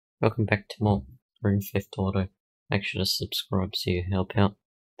Welcome back to more Grand Theft Auto. Make sure to subscribe so you help out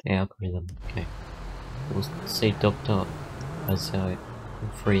the algorithm. Okay. We'll see Dr. Ozo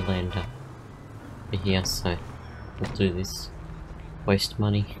and Freelander over here, so we'll do this. Waste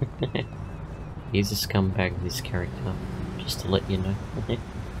money. He's a scumbag, this character, just to let you know.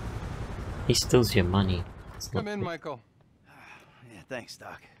 He steals your money. Come in, Michael. Yeah, thanks,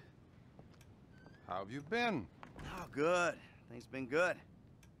 Doc. How have you been? Oh, good. Things been good.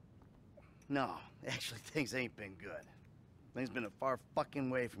 No, actually, things ain't been good. Things been a far fucking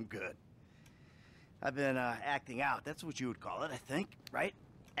way from good. I've been acting out. That's what you would call it, I think, right?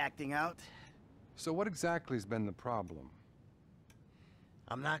 Acting out. So what exactly has been the problem?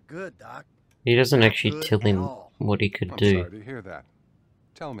 I'm not good, Doc. He doesn't Not actually good tell at him all. what he could I'm do. sorry to hear that.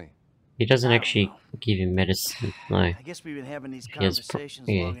 Tell me. He doesn't I don't actually know. give him medicine, no. I guess we've been having these He has conversations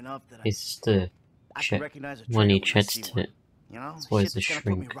yeah. long enough that It's just I can chat. recognize a When he trigger I chats see to one. You know, it's always shit a that's gonna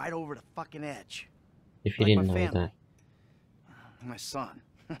put me shrink. right over the fucking edge. If you Like didn't my know family. that. My son,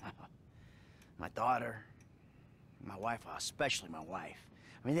 my daughter, my wife, especially my wife.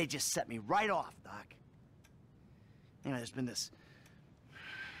 I mean, they just set me right off, Doc. You know, there's been this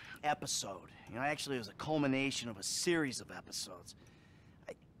episode. You know, actually, it was a culmination of a series of episodes.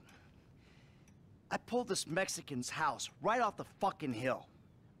 I pulled this Mexican's house right off the fucking hill.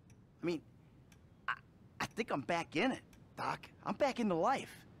 I mean, I think I'm back in it, Doc. I'm back into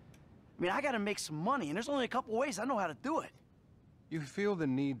life. I mean, I gotta make some money, and there's only a couple ways I know how to do it. You feel the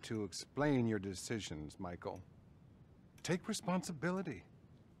need to explain your decisions, Michael. Take responsibility.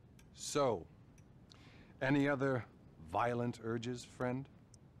 So, any other violent urges, friend?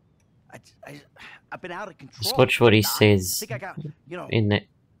 I've been out of control. Just watch what he Doc. says I think I got, you know, in that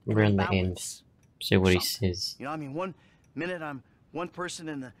around the end. imbalance See or what he something. says. You know, I mean, one minute I'm one person,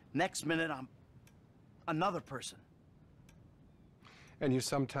 and the next minute I'm another person. And you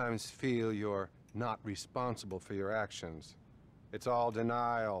sometimes feel you're not responsible for your actions. It's all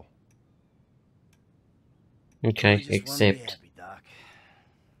denial. Okay, You just wanna be except happy, Doc.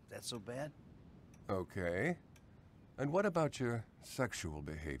 That's so bad? Okay. And what about your sexual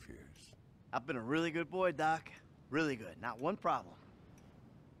behaviors? I've been a really good boy, Doc. Really good. Not one problem.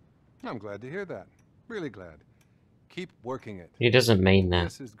 I'm glad to hear that. Really glad. Keep working it. he doesn't mean that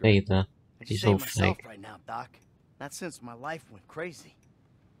This is great. either. I just He's ain't all myself fake. right now, Doc. Not since my life went crazy.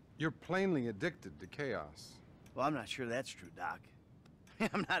 You're plainly addicted to chaos. Well, I'm not sure that's true, Doc.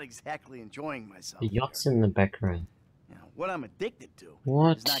 I'm not exactly enjoying myself. The yacht's here. in the background. You know, what I'm addicted to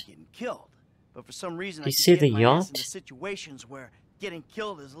What? is not getting killed. But for some reason, You I keep see the getting my ass yacht? into situations where getting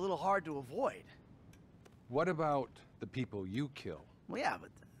killed is a little hard to avoid. What about the people you kill? Well, yeah,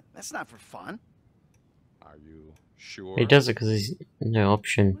 but that's not for fun. Are you sure? He does it because he's no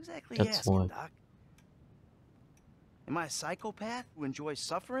option. What exactly are you That's asking, why. Doc? Am I a psychopath who enjoys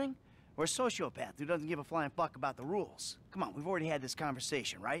suffering? Or a sociopath who doesn't give a flying fuck about the rules? Come on, we've already had this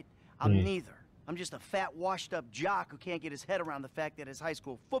conversation, right? I'm Hmm. neither. I'm just a fat, washed-up jock who can't get his head around the fact that his high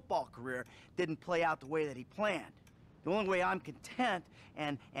school football career didn't play out the way that he planned. The only way I'm content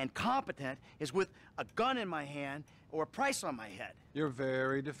and competent is with a gun in my hand or a price on my head. You're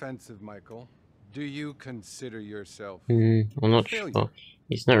very defensive, Michael. Do you consider yourself... I'm not Failure. sure.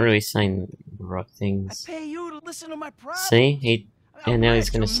 He's not really saying the right I things. pay you to listen to my problems. See? He I'm and now he's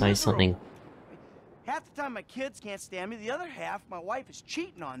rich, gonna I'm say miserable. something. Half the time my kids can't stand me, the other half, my wife is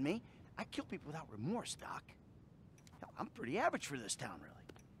cheating on me. I kill people without remorse, Doc. Hell, I'm pretty average for this town, really.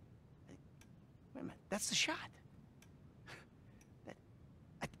 Hey, wait a minute, that's the shot.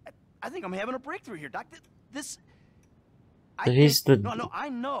 I think I'm having a breakthrough here, Doc. This... So he's the- No, I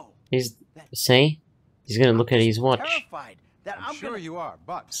know. He's see? He's gonna look at his watch. Terrified that I'm sure gonna... you are,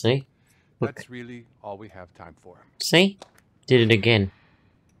 but See? Look. that's really all we have time for. See? Did it again.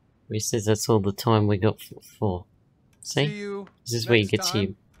 He says that's all the time we got for. See See? you This is where he next gets time.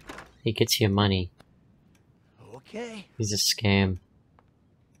 you. He gets your money. Okay. He's a scam.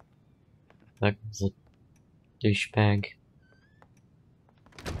 That was a douchebag.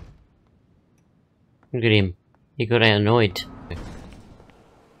 Look at him. He got annoyed.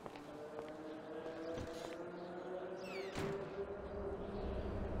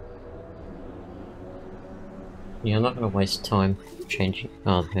 Yeah, I'm not gonna waste time changing.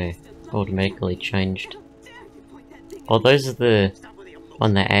 Oh, they're automatically changed. Oh, those are the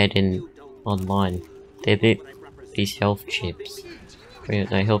one they add in online. They're these health chips. Where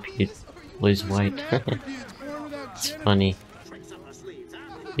they help you lose weight. It's funny.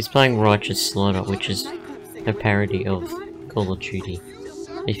 He's playing Righteous Slaughter, which is a parody of Call of Duty.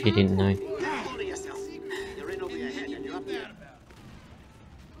 If you didn't know.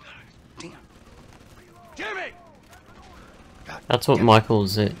 Jimmy! That's what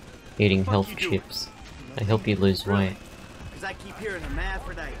Michael's eating health chips. They help you lose weight. Because I keep hearing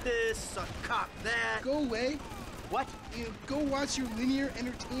hermaphrodite this, suck cock that. Go away. What? You know, go watch your linear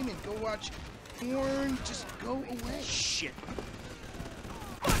entertainment. Go watch porn. Just go away. Shit.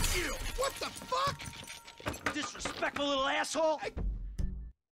 Fuck you! What the fuck? Disrespectful little asshole!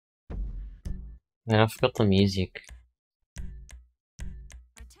 Yeah, I forgot the music.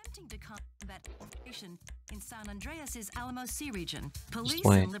 Attempting to combat in San Andreas' Alamo Sea region. Police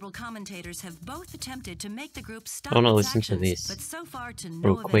wait. and liberal commentators have both attempted to make the group stop I wanna its listen to actions, this but so far to real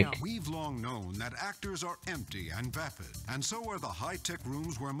no avail. quick. We've long known that actors are empty and vapid, and so are the high-tech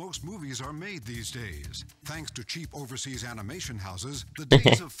rooms where most movies are made these days. Thanks to cheap overseas animation houses, the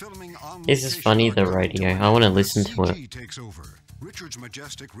days of filming on This is location funny, are the coming radio. to an I wanna end as listen to it. CG takes over. Richards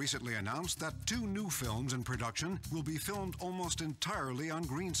Majestic recently announced that 2 new films in production will be filmed almost entirely on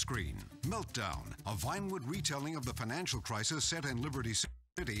green screen. Meltdown, a Vinewood retelling of the financial crisis set in Liberty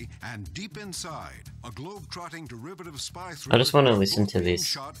City, and Deep Inside, a globe-trotting derivative spy thriller. I just wanna listen both to being this,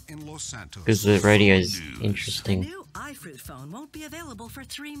 shot in Los Santos. because the radio's The interesting. new iFruit phone won't be available for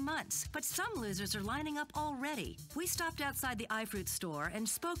 3 months, but some losers are lining up already. We stopped outside the iFruit store and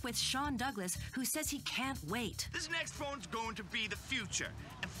spoke with Sean Douglas, who says he can't wait. This next phone's going to be the future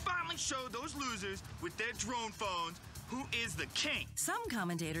and finally show those losers with their drone phones who is the king. Some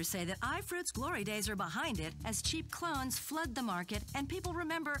commentators say that iFruit's glory days are behind it as cheap clones flood the market and people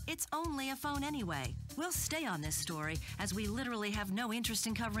remember it's only a phone anyway. We'll stay on this story as we literally have no interest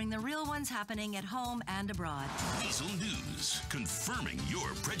in covering the real ones happening at home and abroad. Diesel News, confirming your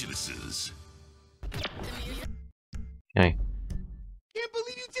prejudices. Okay. Can't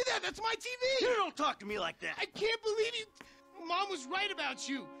believe you did that. That's my TV. You don't talk to me like that. I can't believe you. Mom was right about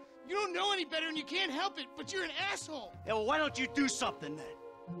you. You don't know any better and you can't help it, but you're an asshole. Yeah, well, why don't you do something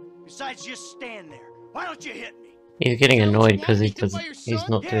then? Besides just stand there. Why don't you hit me? He's getting annoyed because He's he's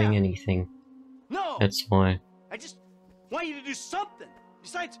not doing Yeah. anything. No! That's why. I just want you to do something.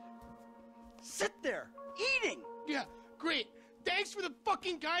 Besides, sit there, eating. Yeah, great. Thanks for the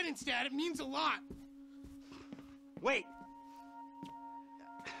fucking guidance, Dad. It means a lot. Wait.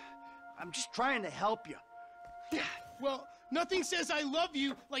 I'm just trying to help you. Yeah, well, nothing says I love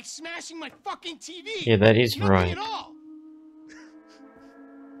you like smashing my fucking TV. Yeah, that is Nothing right. at all.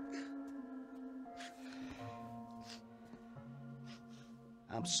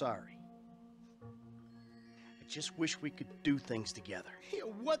 I'm sorry. I just wish we could do things together. Yeah,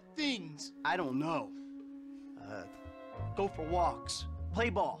 what things? I don't know. Go for walks, play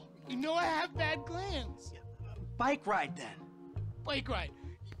ball, You know I have bad glands. bike ride then. Bike ride.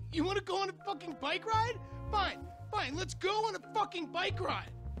 You want to go on a fucking bike ride? Fine, fine. Let's go on a fucking bike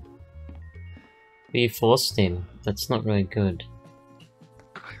ride. But you forced him. That's not really good.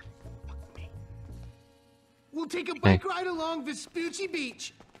 We'll take a bike ride along Vespucci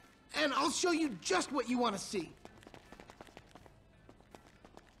Beach, and I'll show you just what you want to see.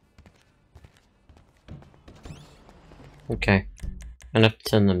 Okay. I'm gonna have to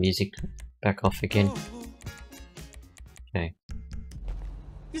turn the music back off again. Okay.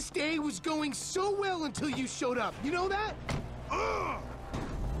 This day was going so well until you showed up. You know that? Ugh!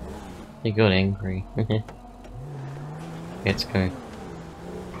 He got angry. Let's go.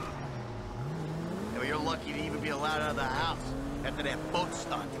 Yeah, you're lucky to even be allowed out of the house after that boat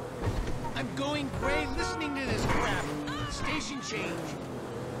stunt. I'm going gray listening to this crap. Station change.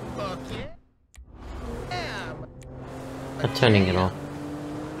 Fuck yeah. I'm turning it off.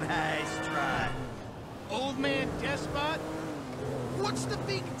 Nice try. Old man despot? What's the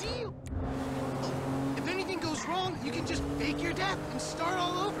big deal? If anything goes wrong, you can just fake your death and start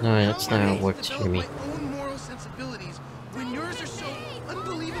all over. No, that's not how it works, Develop Jimmy. my own moral sensibilities when yours are so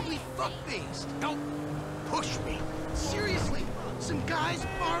unbelievably fuck-based. Don't push me. Seriously, some guys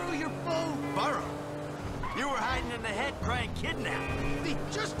borrow your phone. Burrow. You were hiding in the head crying kidnap. They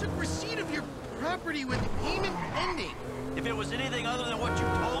just took receipt of your property with payment pending. If it was anything other than what you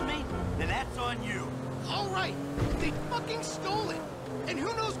told me, then that's on you. All right, they fucking stole it. And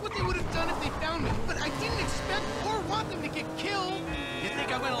who knows what they would have done if they found me. But I didn't expect or want them to get killed. You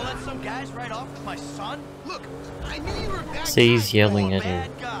think I'm gonna let some guys ride off with my son? Look, I knew you were a bad See, he's guy. yelling Oh, a at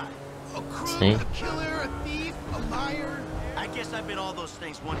him. bad guy. A crook, See? a killer, a thief, a liar. I guess I've been all those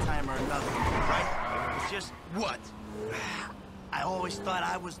things one time or another, right? It's just, What? I always thought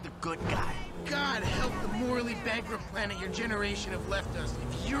I was the good guy. God help the morally bankrupt planet your generation have left us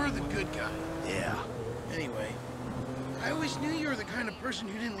if you're the good guy. Yeah. Anyway, I always knew you were the kind of person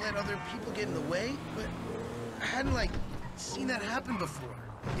who didn't let other people get in the way, but I hadn't, like, seen that happen before.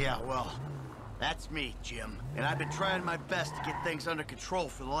 Yeah, well, that's me, Jim. And I've been trying my best to get things under control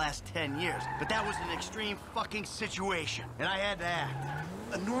for the last 10 years. But that was an extreme fucking situation, and I had to act.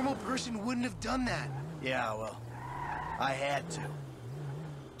 A normal person wouldn't have done that. Yeah, well, I had to.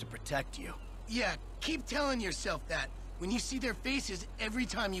 To protect you. Yeah, keep telling yourself that when you see their faces every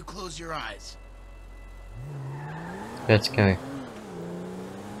time you close your eyes. Let's go.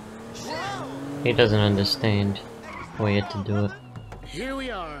 He doesn't understand why you had to do it. Here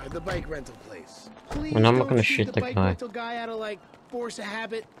we are, the bike rental place. Please And I'm not don't gonna shoot shoot the the bike guy. rental guy out of like force of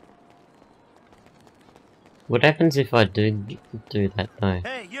habit. What happens if I do do that though?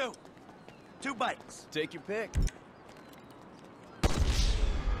 Hey, you! 2 bikes. Take your pick.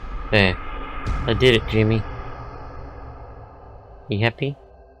 There. I did it, Jimmy. You happy?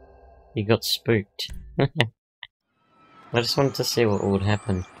 You got spooked. I just wanted to see what would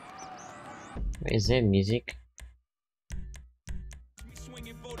happen. Is there music?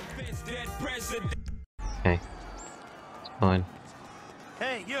 Okay. It's fine.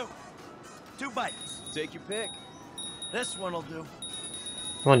 Hey, you! 2 bikes. Take your pick. This one'll do.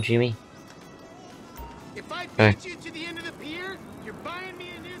 Come on, Jimmy. If I Okay. beat you to the end of the pier, you're buying me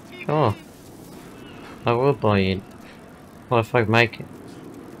a new TV. Oh. I will buy it. What if I make it?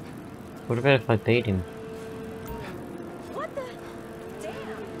 What about if I beat him? What the?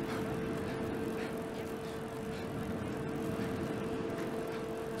 Damn.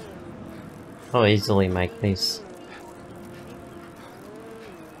 I'll easily make this.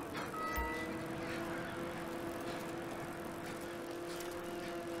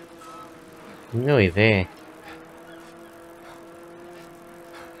 I'm nearly there.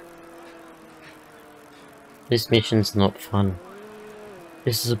 This mission's not fun.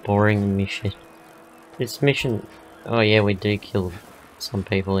 This is a boring mission. This mission... Oh yeah, we do kill some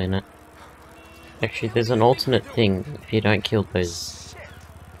people in it. Actually, there's an alternate thing if you don't kill those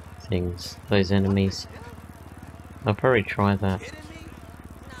things, those enemies. I'll probably try that. No,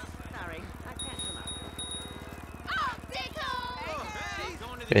 sorry. I can't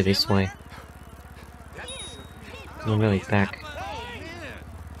come out. Go this way. I'm nearly back.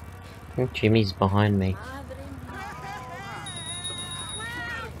 I think Jimmy's behind me.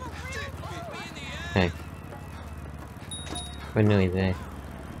 Okay. We're nearly there.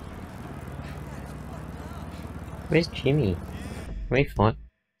 Where's Jimmy? Can we fight?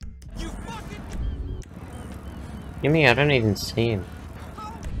 Jimmy, I don't even see him.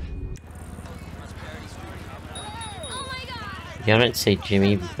 Yeah, I don't see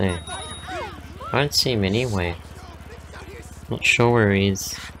Jimmy there. I don't see him anywhere. Not sure where he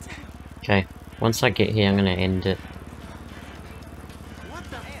is. Okay, once I get here, I'm gonna end it.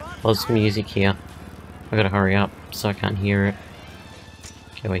 There's music here. I gotta hurry up so I can't hear it.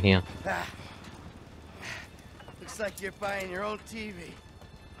 Okay, we're here. Looks like you're buying your own TV.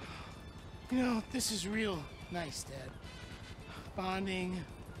 You know, this is real nice, Dad. Bonding,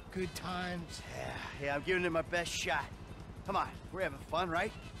 good times. Yeah, I'm giving it my best shot. Come on, we're having fun,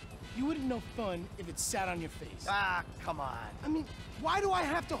 right? You wouldn't know fun if it sat on your face. Ah, come on. I mean, why do I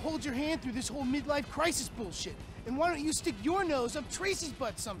have to hold your hand through this whole midlife crisis bullshit? And why don't you stick your nose up Tracy's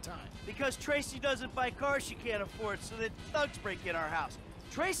butt sometime? Because Tracy doesn't buy cars she can't afford, so that thugs break in our house.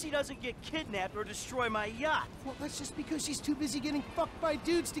 Tracy doesn't get kidnapped or destroy my yacht. Well, that's just because she's too busy getting fucked by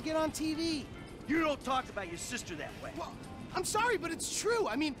dudes to get on TV. You don't talk about your sister that way. Well, I'm sorry, but it's true.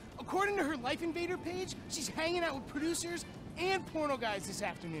 I mean, according to her Life Invader page, she's hanging out with producers and porno guys this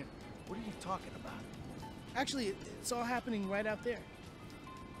afternoon. What are you talking about? Actually, it's all happening right out there.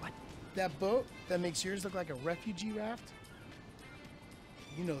 What? That boat that makes yours look like a refugee raft?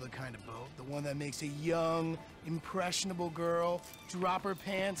 You know the kind of boat, the one that makes a young, impressionable girl drop her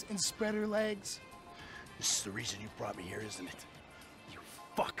pants and spread her legs. This is the reason you brought me here, isn't it? You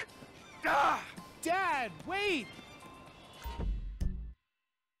fuck. Ah! Dad, wait!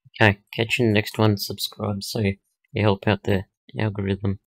 Okay, catch you in the next one, subscribe so you help out the algorithm.